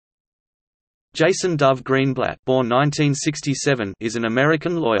Jason Dove Greenblatt, born 1967, is an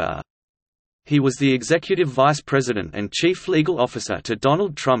American lawyer. He was the executive vice president and chief legal officer to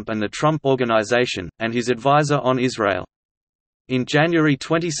Donald Trump and the Trump Organization, and his advisor on Israel. In January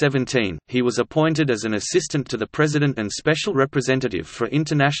 2017, he was appointed as an assistant to the president and special representative for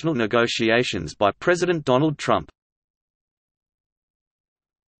international negotiations by President Donald Trump.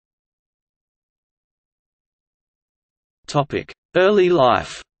 Early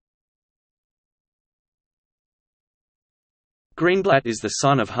life. Greenblatt is the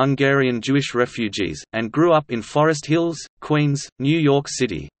son of Hungarian Jewish refugees, and grew up in Forest Hills, Queens, New York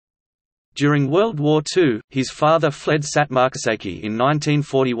City. During World War II, his father fled Szatmárkási in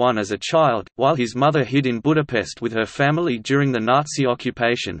 1941 as a child, while his mother hid in Budapest with her family during the Nazi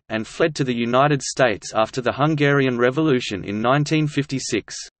occupation, and fled to the United States after the Hungarian Revolution in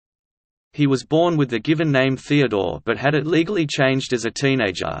 1956. He was born with the given name Theodore but had it legally changed as a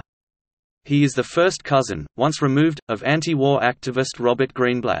teenager. He is the first cousin, once removed, of anti-war activist Robert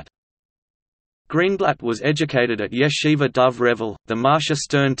Greenblatt. Greenblatt was educated at Yeshiva Dov Revel, the Marsha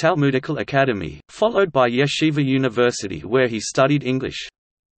Stern Talmudical Academy, followed by Yeshiva University where he studied English.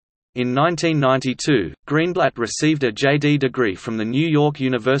 In 1992, Greenblatt received a JD degree from the New York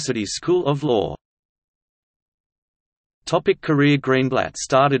University School of Law. Career. Greenblatt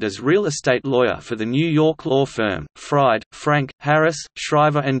started as real estate lawyer for the New York law firm, Fried, Frank, Harris,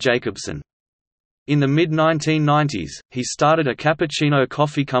 Shriver & Jacobson. In the mid-1990s, he started a cappuccino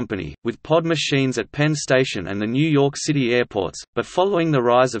coffee company, with pod machines at Penn Station and the New York City airports, but following the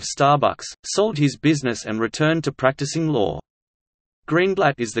rise of Starbucks, sold his business and returned to practicing law.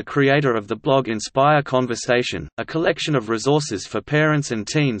 Greenblatt is the creator of the blog Inspire Conversation, a collection of resources for parents and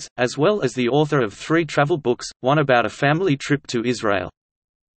teens, as well as the author of 3 travel books, one about a family trip to Israel.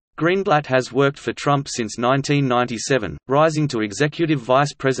 Greenblatt has worked for Trump since 1997, rising to executive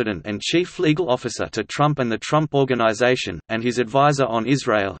vice president and chief legal officer to Trump and the Trump Organization, and his advisor on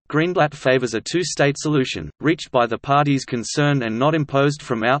Israel. Greenblatt favors a two-state solution, reached by the parties concerned and not imposed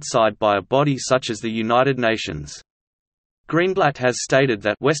from outside by a body such as the United Nations. Greenblatt has stated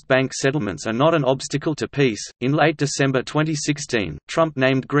that West Bank settlements are not an obstacle to peace. In late December 2016, Trump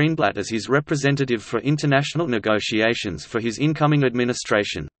named Greenblatt as his representative for international negotiations for his incoming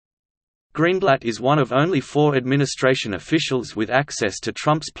administration. Greenblatt is one of only 4 administration officials with access to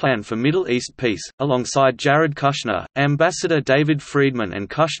Trump's plan for Middle East peace, alongside Jared Kushner, Ambassador David Friedman and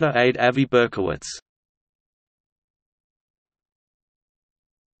Kushner aide Avi Berkowitz.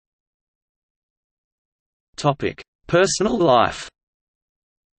 Personal life.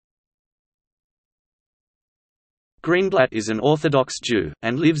 Greenblatt is an Orthodox Jew,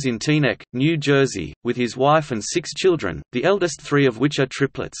 and lives in Teaneck, New Jersey, with his wife and 6 children, the eldest 3 of which are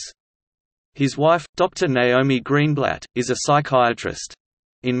triplets. His wife, Dr. Naomi Greenblatt, is a psychiatrist.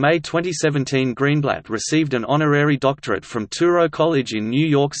 In May 2017, Greenblatt received an honorary doctorate from Touro College in New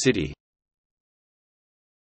York City.